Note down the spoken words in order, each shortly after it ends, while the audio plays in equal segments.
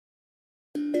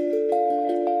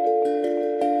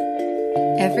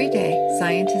Every day,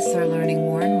 scientists are learning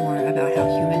more and more about how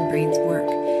human brains work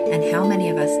and how many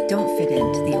of us don't fit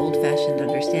into the old-fashioned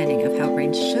understanding of how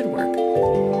brains should work.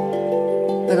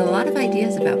 But a lot of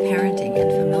ideas about parenting and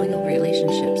familial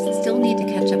relationships still need to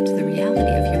catch up to the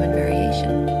reality of human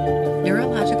variation.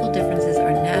 Neurological differences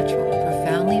are natural,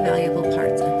 profoundly valuable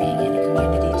parts of being in a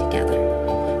community together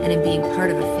and in being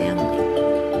part of a family.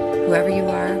 Whoever you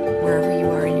are, wherever you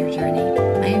are in your journey,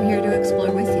 I am here to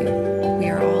explore with you. We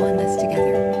are all in this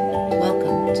together.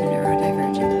 Welcome to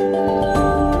Neurodivergent.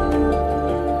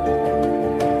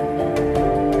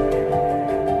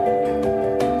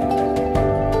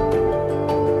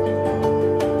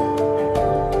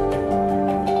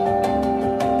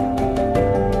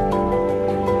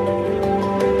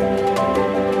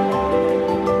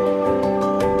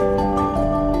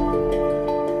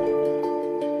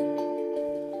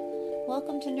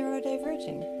 Welcome to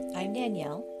Neurodiverging. I'm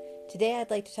Danielle. Today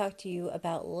I'd like to talk to you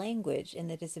about language in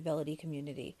the disability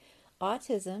community.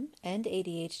 Autism and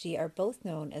ADHD are both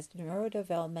known as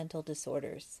neurodevelopmental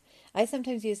disorders. I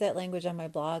sometimes use that language on my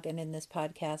blog and in this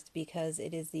podcast because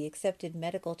it is the accepted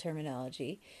medical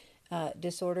terminology.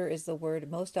 Disorder is the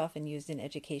word most often used in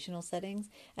educational settings,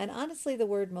 and honestly the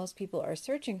word most people are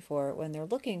searching for when they're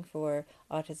looking for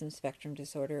autism spectrum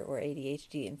disorder or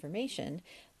ADHD information.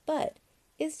 But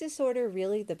is disorder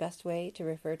really the best way to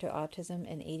refer to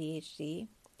autism and ADHD?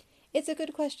 It's a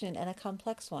good question and a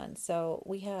complex one, so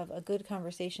we have a good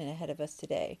conversation ahead of us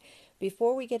today.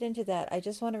 Before we get into that, I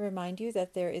just want to remind you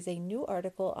that there is a new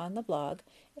article on the blog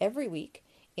every week,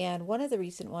 and one of the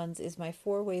recent ones is my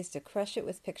 4 ways to crush it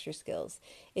with picture skills.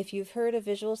 If you've heard of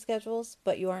visual schedules,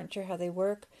 but you aren't sure how they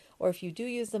work, or if you do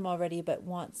use them already but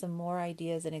want some more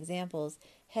ideas and examples,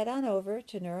 head on over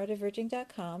to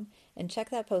neurodiverging.com and check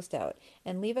that post out,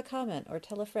 and leave a comment or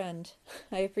tell a friend.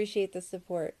 I appreciate the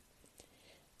support.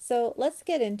 So let's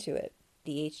get into it.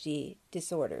 ADHD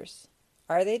disorders.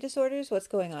 Are they disorders? What's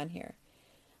going on here?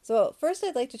 So first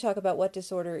I'd like to talk about what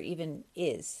disorder even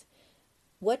is.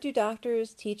 What do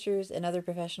doctors, teachers, and other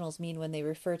professionals mean when they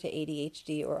refer to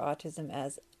ADHD or autism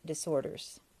as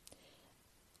disorders?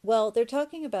 Well, they're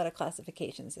talking about a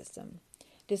classification system.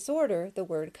 Disorder, the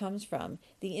word, comes from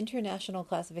the International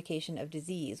Classification of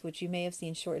Disease, which you may have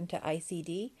seen shortened to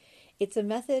ICD. It's a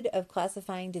method of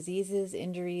classifying diseases,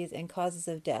 injuries, and causes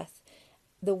of death.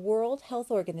 The World Health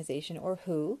Organization, or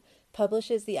WHO,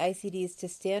 publishes the ICDs to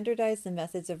standardize the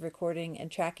methods of recording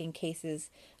and tracking cases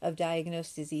of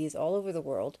diagnosed disease all over the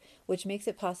world, which makes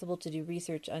it possible to do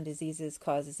research on diseases,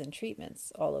 causes, and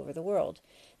treatments all over the world.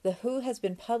 The WHO has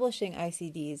been publishing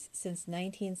ICDs since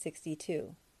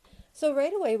 1962. So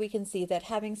right away we can see that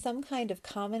having some kind of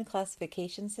common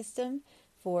classification system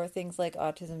for things like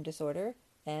autism disorder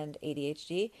and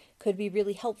ADHD could be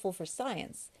really helpful for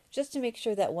science, just to make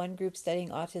sure that one group studying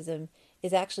autism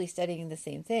is actually studying the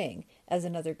same thing as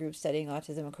another group studying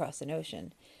autism across an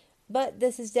ocean. But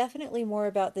this is definitely more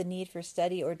about the need for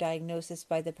study or diagnosis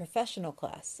by the professional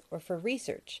class or for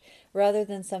research, rather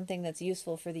than something that's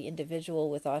useful for the individual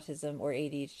with autism or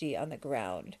ADHD on the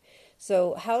ground.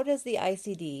 So how does the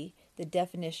ICD, the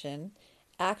definition,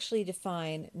 actually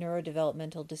define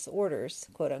neurodevelopmental disorders,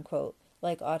 quote unquote,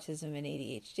 like autism and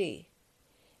ADHD?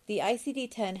 The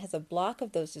ICD-10 has a block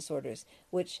of those disorders,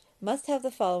 which must have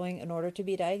the following in order to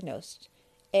be diagnosed.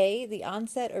 A, the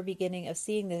onset or beginning of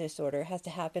seeing the disorder has to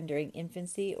happen during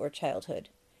infancy or childhood.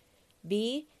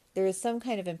 B, there is some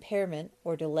kind of impairment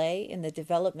or delay in the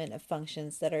development of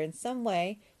functions that are in some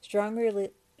way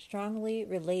strongly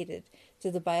related to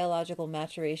the biological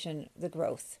maturation, the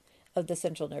growth of the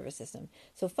central nervous system.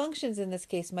 So functions in this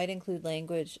case might include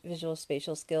language, visual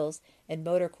spatial skills, and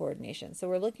motor coordination. So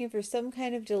we're looking for some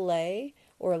kind of delay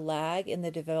or lag in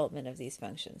the development of these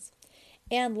functions.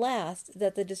 And last,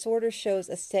 that the disorder shows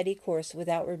a steady course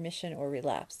without remission or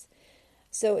relapse.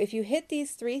 So if you hit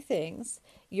these 3 things,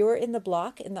 you're in the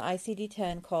block in the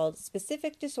ICD-10 called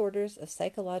Specific Disorders of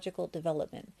Psychological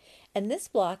Development. And this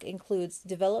block includes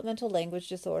developmental language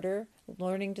disorder,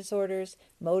 learning disorders,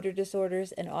 motor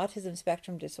disorders, and autism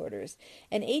spectrum disorders.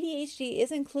 And ADHD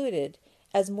is included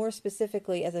as more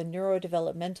specifically as a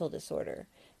neurodevelopmental disorder.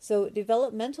 So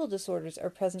developmental disorders are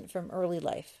present from early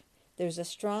life. There's a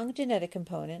strong genetic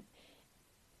component.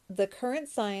 The current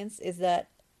science is that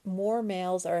more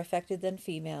males are affected than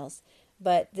females,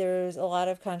 but there's a lot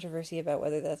of controversy about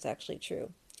whether that's actually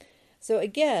true. So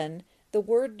again, the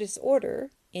word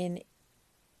disorder in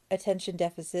attention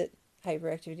deficit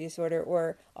hyperactivity disorder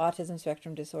or autism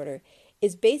spectrum disorder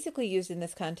is basically used in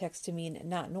this context to mean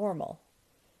not normal.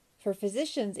 For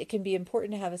physicians, it can be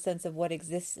important to have a sense of what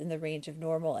exists in the range of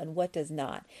normal and what does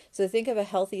not. So think of a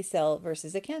healthy cell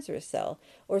versus a cancerous cell,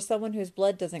 or someone whose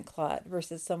blood doesn't clot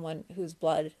versus someone whose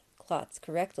blood clots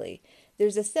correctly.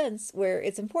 There's a sense where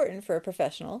it's important for a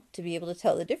professional to be able to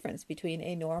tell the difference between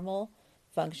a normal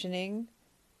functioning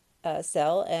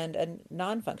cell and a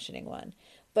non-functioning one.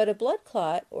 But a blood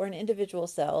clot or an individual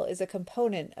cell is a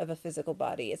component of a physical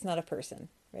body. It's not a person,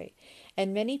 right?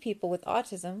 And many people with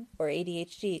autism or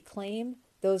ADHD claim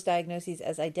those diagnoses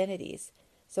as identities.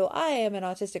 So I am an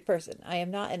autistic person. I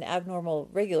am not an abnormal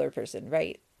regular person,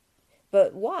 right?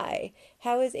 But why?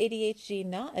 How is ADHD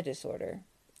not a disorder?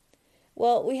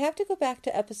 Well, we have to go back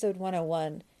to episode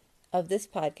 101 of this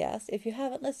podcast. If you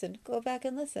haven't listened, go back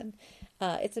and listen.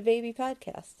 It's a baby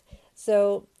podcast.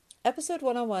 So, episode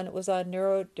 101 was on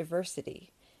neurodiversity.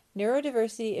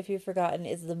 Neurodiversity, if you've forgotten,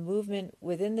 is the movement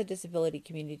within the disability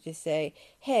community to say,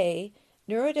 hey,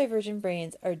 neurodivergent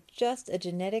brains are just a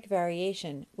genetic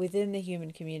variation within the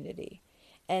human community.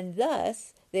 And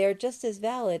thus, they are just as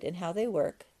valid in how they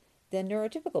work than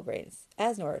neurotypical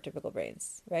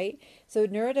brains, right? So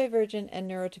neurodivergent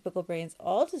and neurotypical brains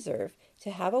all deserve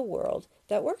to have a world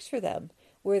that works for them,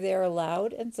 where they are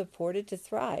allowed and supported to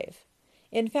thrive.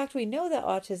 In fact, we know that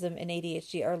autism and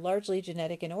ADHD are largely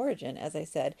genetic in origin, as I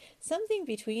said, something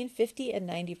between 50 and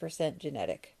 90%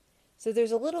 genetic. So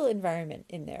there's a little environment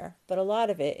in there, but a lot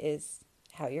of it is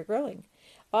how you're growing.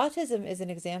 Autism is an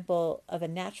example of a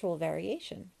natural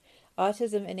variation.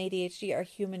 Autism and ADHD are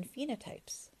human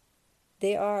phenotypes.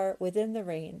 They are within the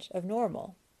range of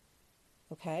normal,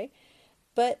 okay?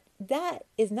 But that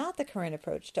is not the current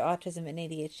approach to autism and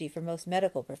ADHD for most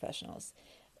medical professionals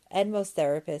and most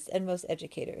therapists and most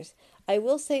educators. I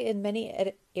will say in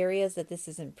many areas that this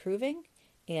is improving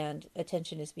and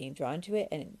attention is being drawn to it,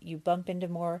 and you bump into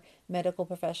more medical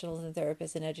professionals and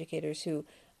therapists and educators who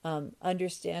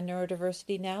understand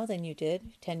neurodiversity now than you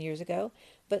did 10 years ago.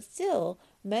 But still,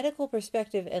 medical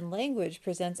perspective and language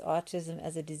presents autism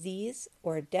as a disease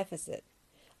or a deficit.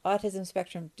 Autism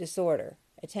spectrum disorder,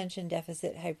 attention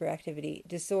deficit hyperactivity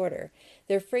disorder.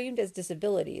 They're framed as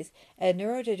disabilities, and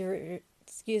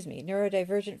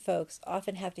neurodivergent folks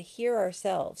often have to hear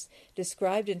ourselves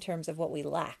described in terms of what we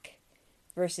lack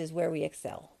versus where we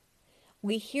excel.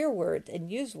 We hear words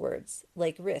and use words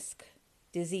like risk,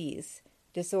 disease,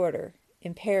 disorder,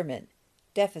 impairment,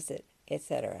 deficit,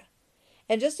 etc.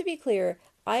 And just to be clear,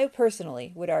 I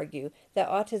personally would argue that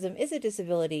autism is a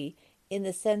disability in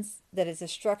the sense that it's a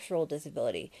structural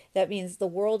disability. That means the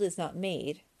world is not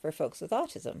made for folks with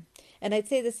autism. And I'd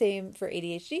say the same for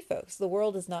ADHD folks. The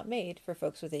world is not made for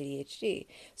folks with ADHD.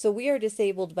 So we are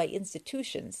disabled by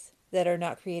institutions that are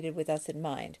not created with us in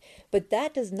mind. But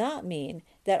that does not mean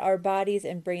that our bodies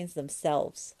and brains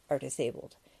themselves are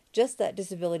disabled. Just that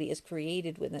disability is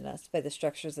created within us by the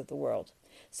structures of the world.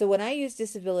 So when I use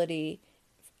disability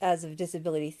as of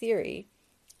disability theory,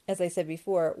 as I said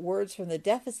before, words from the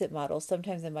deficit model,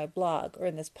 sometimes in my blog or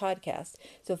in this podcast.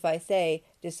 So if I say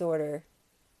disorder,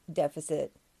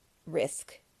 deficit,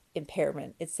 risk,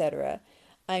 impairment, etc.,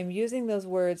 I'm using those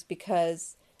words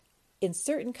because in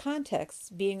certain contexts,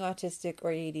 being autistic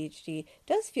or ADHD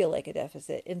does feel like a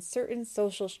deficit in certain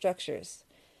social structures.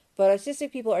 But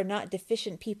autistic people are not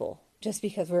deficient people just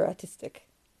because we're autistic,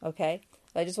 okay?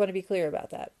 I just want to be clear about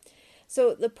that.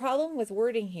 So the problem with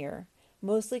wording here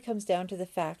mostly comes down to the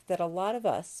fact that a lot of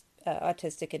us,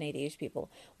 autistic and ADHD people,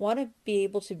 want to be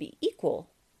able to be equal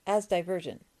as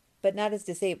divergent, but not as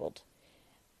disabled.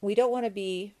 We don't want to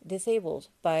be disabled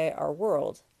by our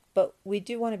world, but we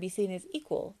do want to be seen as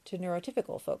equal to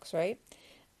neurotypical folks, right?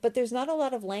 But there's not a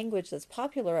lot of language that's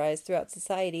popularized throughout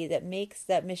society that makes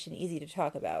that mission easy to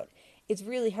talk about. It's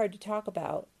really hard to talk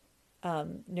about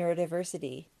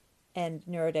neurodiversity and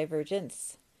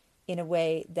neurodivergence in a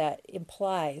way that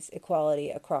implies equality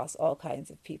across all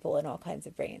kinds of people and all kinds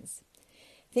of brains.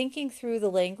 Thinking through the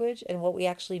language and what we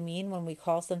actually mean when we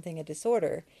call something a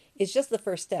disorder is just the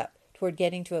first step toward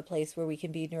getting to a place where we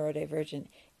can be neurodivergent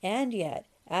and yet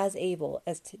as able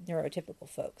as neurotypical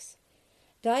folks.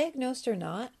 Diagnosed or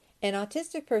not, an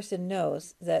autistic person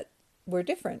knows that we're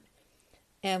different,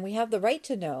 and we have the right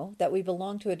to know that we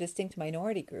belong to a distinct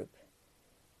minority group.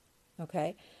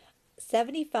 Okay?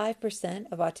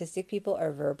 75% of autistic people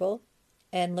are verbal,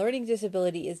 and learning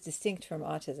disability is distinct from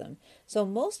autism. So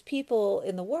most people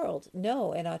in the world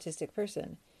know an autistic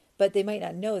person, but they might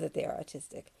not know that they are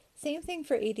autistic. Same thing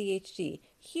for ADHD.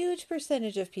 Huge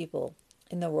percentage of people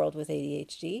in the world with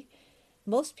ADHD.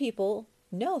 Most people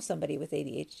know somebody with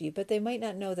ADHD, but they might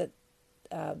not know that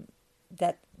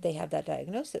that they have that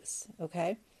diagnosis.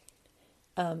 Okay,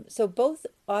 so both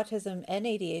autism and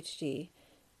ADHD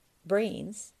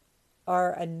brains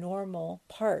are a normal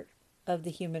part of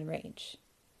the human range.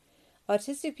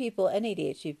 Autistic people and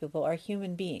ADHD people are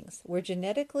human beings. We're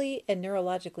genetically and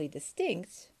neurologically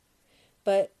distinct,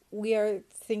 but we are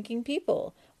thinking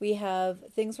people. We have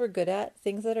things we're good at,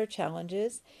 things that are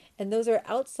challenges, and those are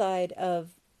outside of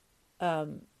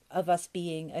us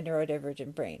being a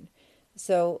neurodivergent brain.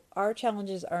 So our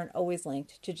challenges aren't always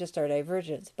linked to just our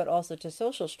divergence, but also to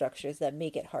social structures that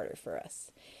make it harder for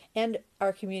us. And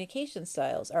our communication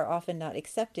styles are often not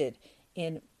accepted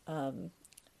in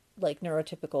like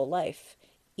neurotypical life,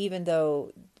 even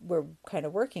though we're kind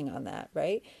of working on that,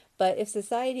 right? But if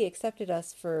society accepted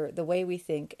us for the way we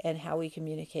think and how we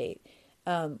communicate,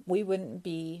 we wouldn't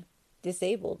be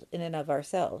disabled in and of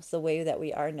ourselves the way that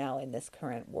we are now in this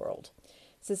current world.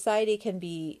 Society can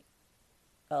be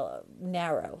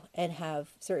narrow and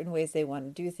have certain ways they want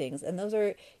to do things, and those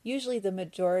are usually the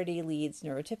majority leads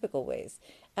neurotypical ways.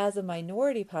 As a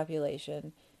minority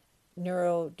population,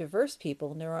 neurodiverse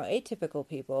people, neuroatypical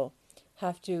people,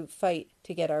 have to fight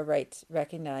to get our rights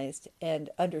recognized and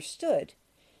understood.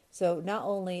 So, not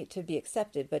only to be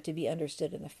accepted, but to be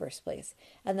understood in the first place.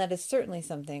 And that is certainly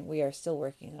something we are still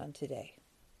working on today.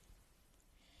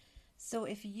 So,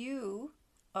 if you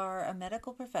are a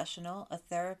medical professional, a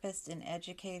therapist, an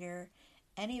educator,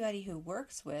 anybody who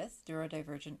works with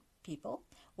neurodivergent people,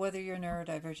 whether you're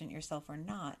neurodivergent yourself or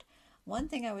not, one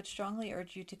thing I would strongly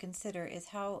urge you to consider is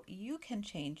how you can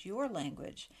change your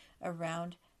language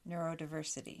around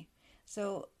neurodiversity.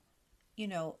 So,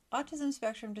 autism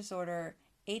spectrum disorder,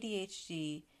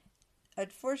 ADHD,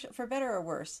 for better or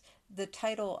worse, the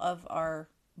title of our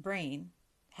brain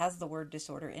has the word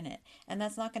disorder in it. And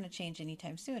that's not going to change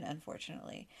anytime soon,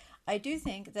 unfortunately. I do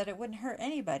think that it wouldn't hurt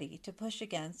anybody to push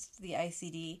against the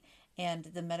ICD and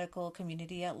the medical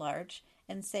community at large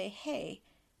and say, hey,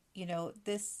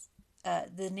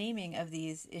 the naming of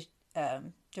these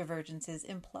divergences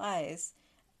implies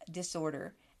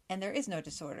disorder, and there is no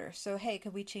disorder. So, hey,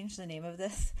 could we change the name of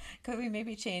this? Could we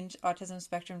maybe change autism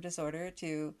spectrum disorder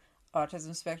to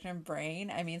autism spectrum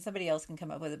brain? I mean, somebody else can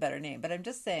come up with a better name, but I'm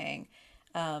just saying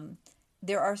um,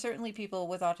 there are certainly people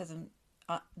with autism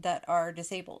that are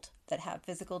disabled, that have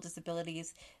physical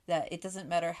disabilities, that it doesn't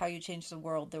matter how you change the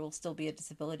world, there will still be a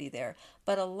disability there.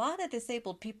 But a lot of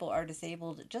disabled people are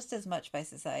disabled just as much by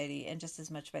society and just as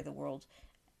much by the world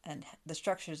and the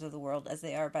structures of the world as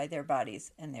they are by their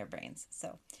bodies and their brains.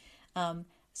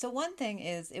 So one thing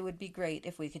is, it would be great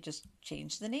if we could just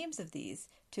change the names of these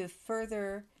to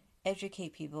further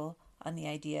educate people on the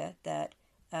idea that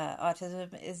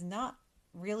autism is not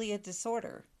really a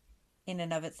disorder in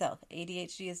and of itself.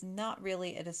 ADHD is not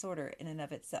really a disorder in and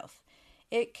of itself.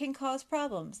 It can cause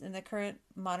problems in the current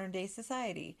modern day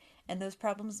society, and those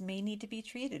problems may need to be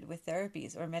treated with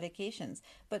therapies or medications,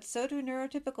 but so do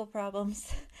neurotypical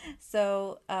problems.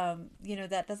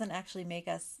 That doesn't actually make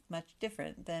us much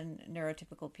different than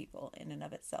neurotypical people in and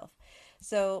of itself.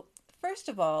 So, first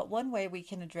of all, one way we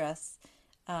can address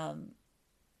um,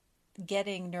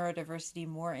 getting neurodiversity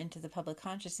more into the public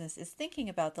consciousness is thinking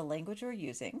about the language we're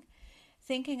using,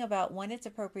 thinking about when it's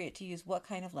appropriate to use what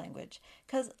kind of language,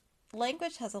 because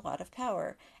language has a lot of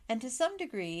power, and to some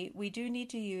degree, we do need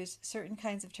to use certain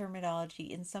kinds of terminology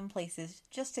in some places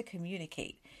just to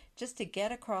communicate, just to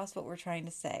get across what we're trying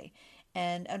to say.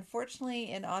 And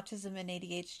unfortunately, in autism and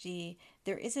ADHD,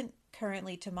 there isn't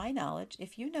currently, to my knowledge,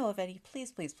 if you know of any,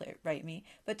 please write me,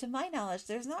 but to my knowledge,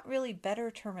 there's not really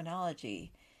better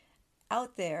terminology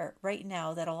out there right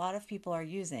now that a lot of people are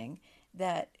using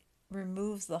that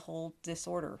removes the whole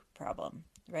disorder problem,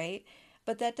 right?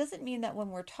 But that doesn't mean that when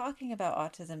we're talking about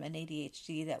autism and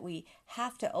ADHD that we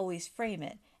have to always frame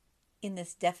it in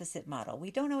this deficit model.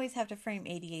 We don't always have to frame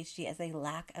ADHD as a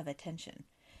lack of attention.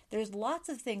 There's lots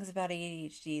of things about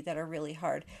ADHD that are really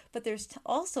hard, but there's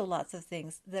also lots of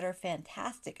things that are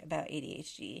fantastic about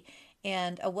ADHD.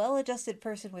 And a well adjusted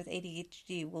person with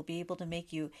ADHD will be able to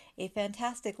make you a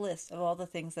fantastic list of all the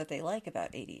things that they like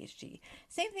about ADHD.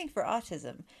 Same thing for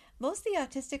autism. Most of the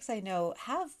autistics I know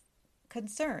have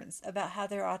concerns about how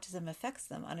their autism affects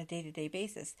them on a day to day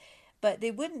basis, but they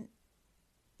wouldn't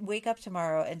wake up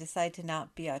tomorrow and decide to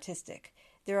not be autistic.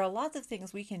 There are lots of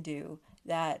things we can do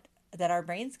that our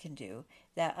brains can do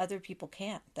that other people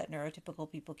can't, that neurotypical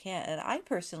people can't. And I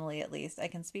personally, at least, I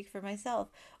can speak for myself,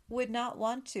 would not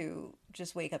want to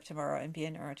just wake up tomorrow and be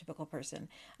a neurotypical person.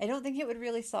 I don't think it would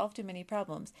really solve too many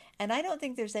problems. And I don't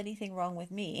think there's anything wrong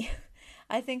with me.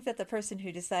 I think that the person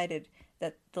who decided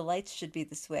that the lights should be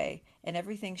this way and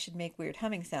everything should make weird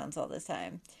humming sounds all the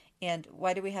time, and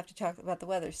why do we have to talk about the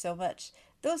weather so much?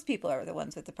 Those people are the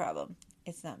ones with the problem.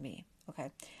 It's not me.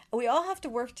 Okay. We all have to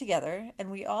work together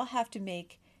and we all have to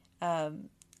make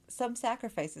some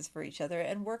sacrifices for each other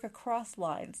and work across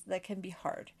lines that can be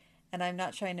hard. And I'm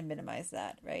not trying to minimize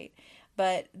that, right?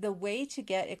 But the way to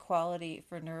get equality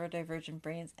for neurodivergent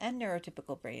brains and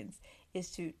neurotypical brains is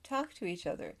to talk to each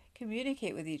other,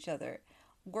 communicate with each other,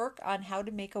 work on how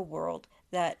to make a world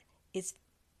that is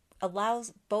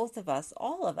allows both of us,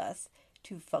 all of us,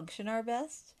 to function our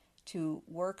best, to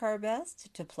work our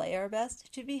best, to play our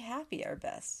best, to be happy our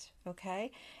best.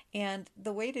 Okay? And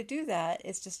the way to do that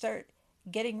is to start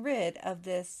getting rid of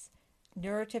this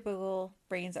neurotypical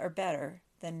brains are better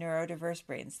than neurodiverse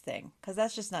brains thing, because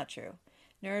that's just not true.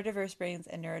 Neurodiverse brains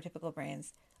and neurotypical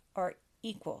brains are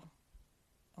equal.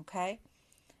 Okay?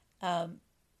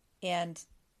 And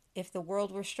if the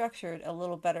world were structured a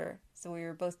little better so we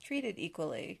were both treated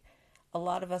equally, a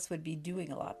lot of us would be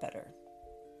doing a lot better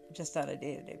just on a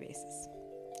day-to-day basis.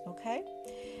 Okay?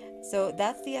 So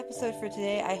that's the episode for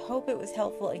today. I hope it was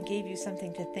helpful and gave you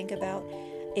something to think about.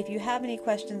 If you have any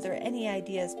questions or any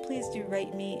ideas, please do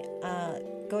write me.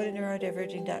 Go to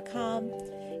neurodiverging.com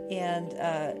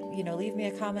and leave me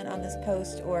a comment on this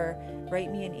post or write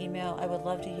me an email. I would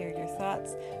love to hear your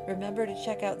thoughts. Remember to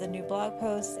check out the new blog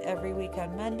posts every week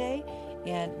on Monday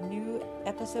and new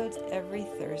episodes every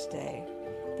Thursday.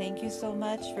 Thank you so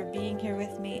much for being here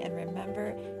with me, and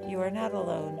remember, you are not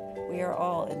alone. We are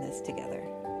all in this together.